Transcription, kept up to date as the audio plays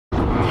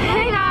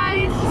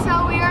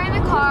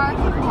are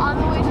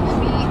on the way to the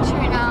beach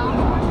right now,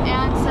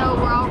 and so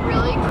we're all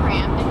really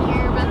cramped in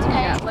here, but it's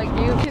okay. Yeah, like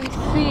you can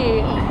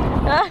see,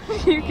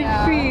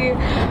 see,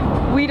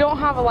 we don't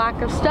have a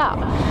lack of stuff.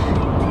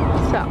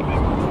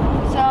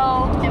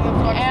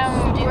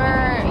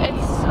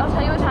 I'll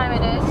tell you what time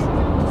it is.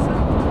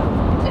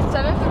 It's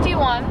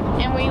 7:51,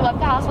 and we left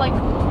the house like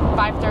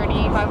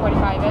 5:30,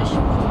 5:45-ish.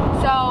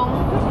 So,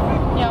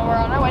 you know, we're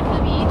on our way to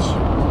the beach,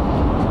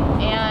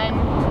 and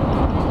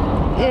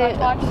we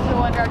watched the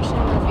One Direction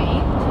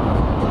movie.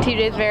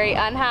 TJ's very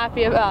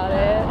unhappy about it.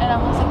 And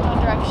I'm listening to One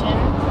Direction.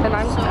 And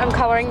I'm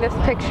coloring this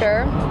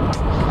picture.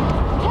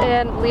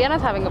 And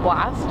Leanna's having a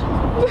blast.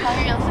 What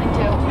are you listening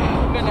to?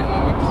 I'm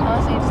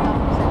listening to stuff.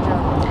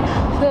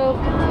 So,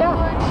 yeah.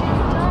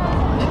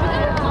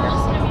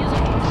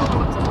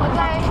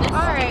 Okay,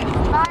 alright.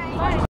 Bye.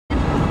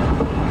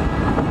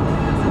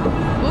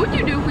 What would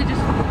you do if we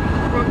just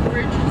broke the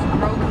bridge, just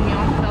broke and we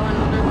all fell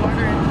into the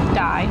water and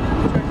died?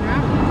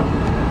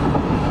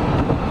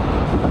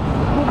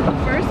 The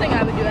first thing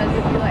I would do is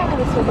be like,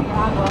 this would be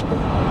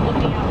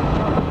looking out.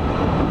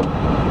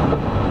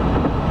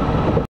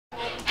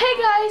 Hey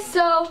guys,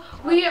 so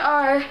we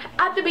are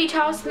at the beach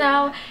house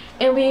now,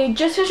 and we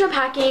just finished our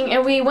packing,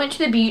 and we went to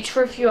the beach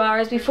for a few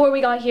hours before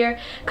we got here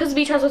because the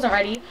beach house wasn't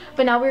ready.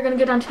 But now we're gonna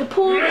go down to the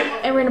pool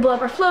and we're gonna blow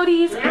up our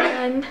floaties,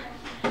 and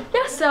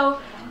yeah, so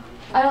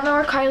I don't know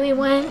where Kylie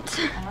went.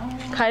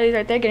 Kylie's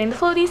right there getting the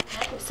floaties.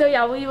 So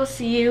yeah, we will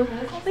see you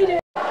later.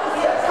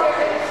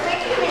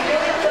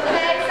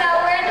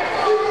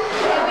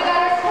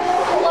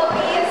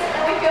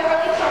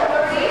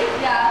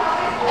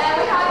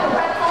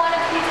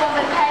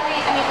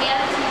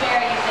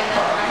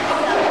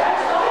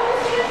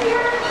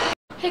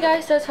 Hey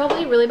guys, so it's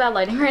probably really bad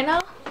lighting right now,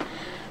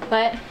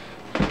 but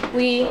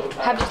we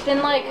have just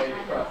been like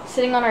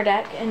sitting on our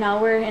deck, and now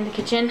we're in the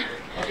kitchen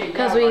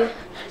because we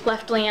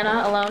left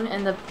Leanna alone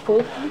in the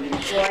pool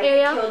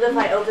area. If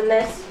I open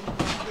this.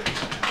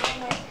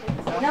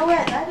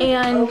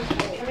 And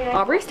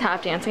Aubrey's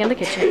tap dancing in the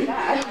kitchen.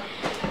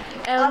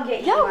 And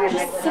yeah, we're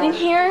just sitting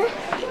here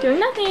doing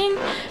nothing.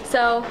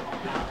 So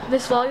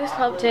this vlog is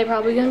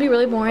probably gonna be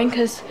really boring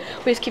because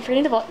we just keep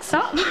forgetting to vlog.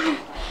 Stop.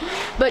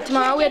 But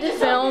tomorrow we had to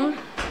film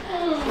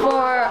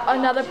for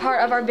another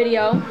part of our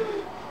video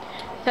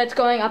that's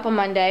going up on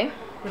Monday,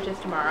 which is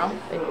tomorrow.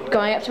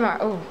 Going up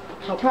tomorrow.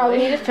 Oh, tomorrow we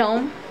need to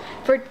film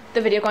for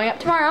the video going up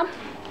tomorrow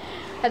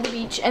at the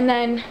beach, and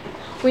then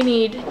we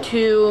need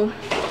to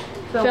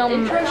film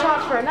intro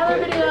shots for another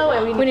video,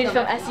 and we need to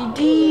film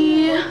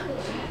SED.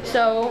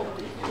 So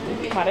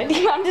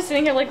I'm just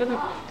sitting here like with.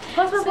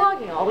 Plus we're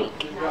vlogging all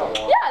week.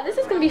 Yeah, this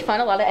is gonna be fun.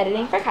 A lot of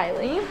editing for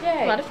Kylie.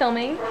 Yay. A lot of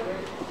filming.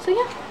 So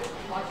yeah.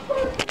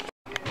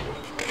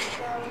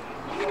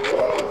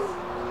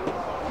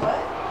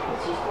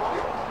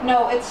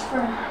 No, it's for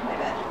my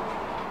bed.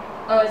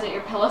 Oh, is it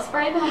your pillow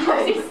spray that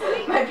helps you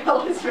sleep? My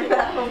pillow spray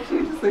that helps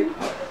me sleep.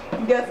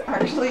 Yes,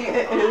 actually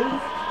it is.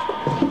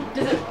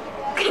 Does it?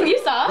 Can you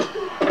stop?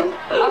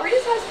 Aubrey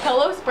just has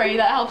pillow spray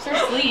that helps her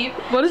sleep.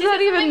 What does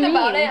that even mean?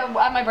 About it at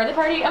my birthday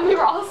party, and we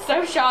were all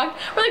so shocked.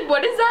 We're like,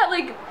 what is that?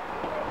 Like,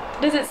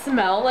 does it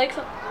smell like?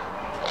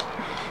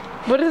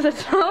 What does it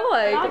smell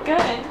like? Not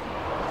good.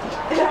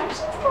 It actually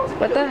smells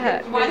What the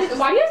heck? Why do you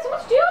have so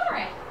much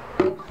deodorant?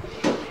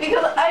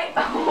 Because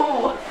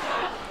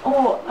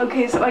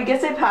okay, so I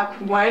guess I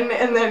packed one,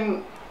 and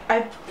then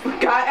I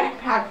forgot I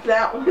packed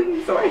that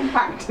one, so I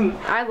packed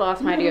another. I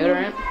lost my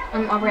deodorant.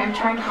 Aubrey, I'm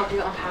trying to help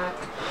you unpack.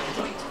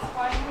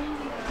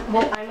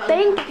 Well,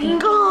 thank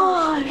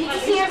God!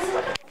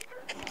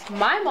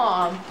 My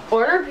mom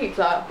ordered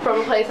pizza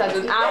from a place that's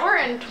an hour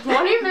and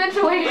 20 minutes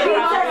away from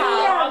our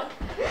house.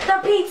 The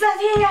pizza's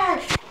here!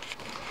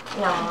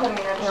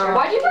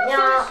 Why'd you bring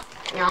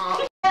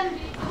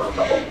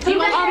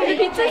the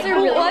pizzas are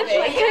really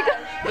big.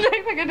 I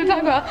forgot to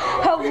talk about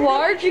how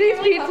large these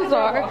pizzas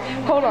are.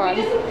 Hold on.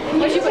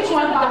 Would you put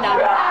them down?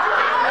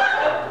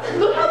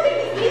 Look how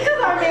big these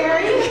pizzas are,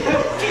 Mary!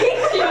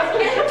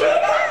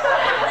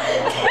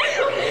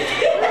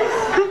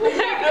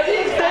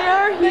 They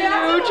are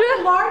huge.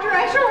 Large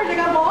restaurants, they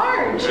got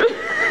large.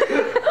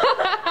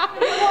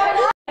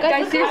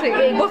 Guys,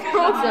 seriously, look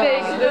how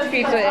big this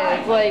pizza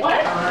is. Like,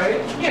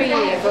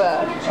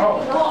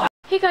 Jesus.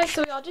 Hey guys,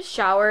 so we all just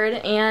showered,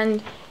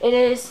 and it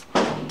is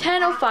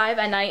 10:05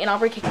 at night, and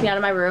Aubrey kicked me out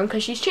of my room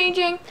because she's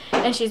changing,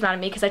 and she's mad at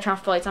me because I turned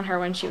off the lights on her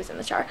when she was in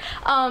the shower.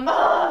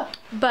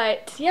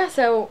 But yeah,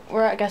 so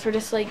I guess we're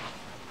just like,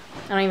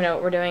 I don't even know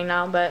what we're doing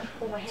now, but.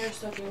 Oh, my hair's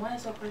soaking wet,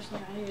 so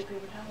personally I need a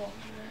paper towel.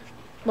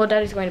 Well,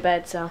 Daddy's going to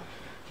bed, so.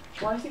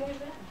 Why is he going to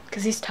bed?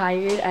 Because he's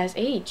tired as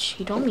H.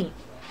 He told me.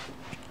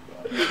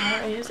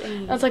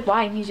 I was like,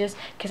 why? And he's just,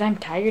 because I'm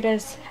tired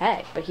as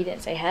heck. But he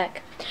didn't say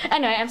heck.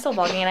 Anyway, I'm still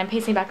vlogging and I'm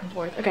pacing back and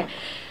forth. Okay.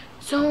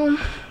 So,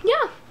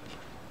 yeah.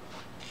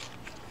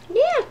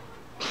 Yeah.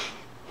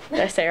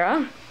 There's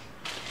Sarah.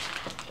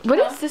 What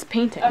is this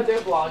painting? Oh, they're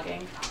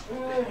vlogging.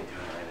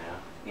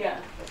 Yeah.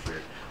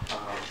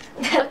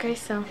 Okay,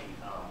 so.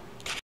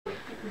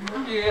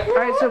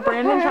 Alright, so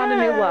Brandon found a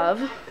new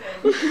love.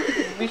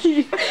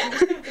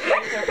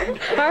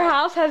 Our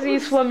house has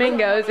these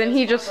flamingos, and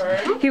he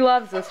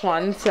loves this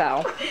one,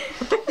 so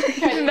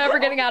he's never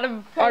getting out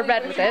of our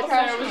bed with it.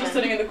 Was just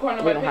sitting in the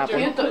corner of my picture.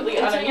 It's totally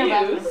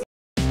unused.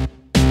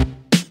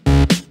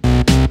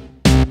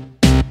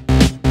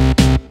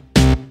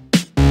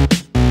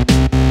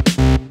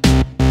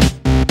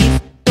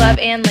 Love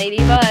and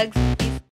Ladybugs.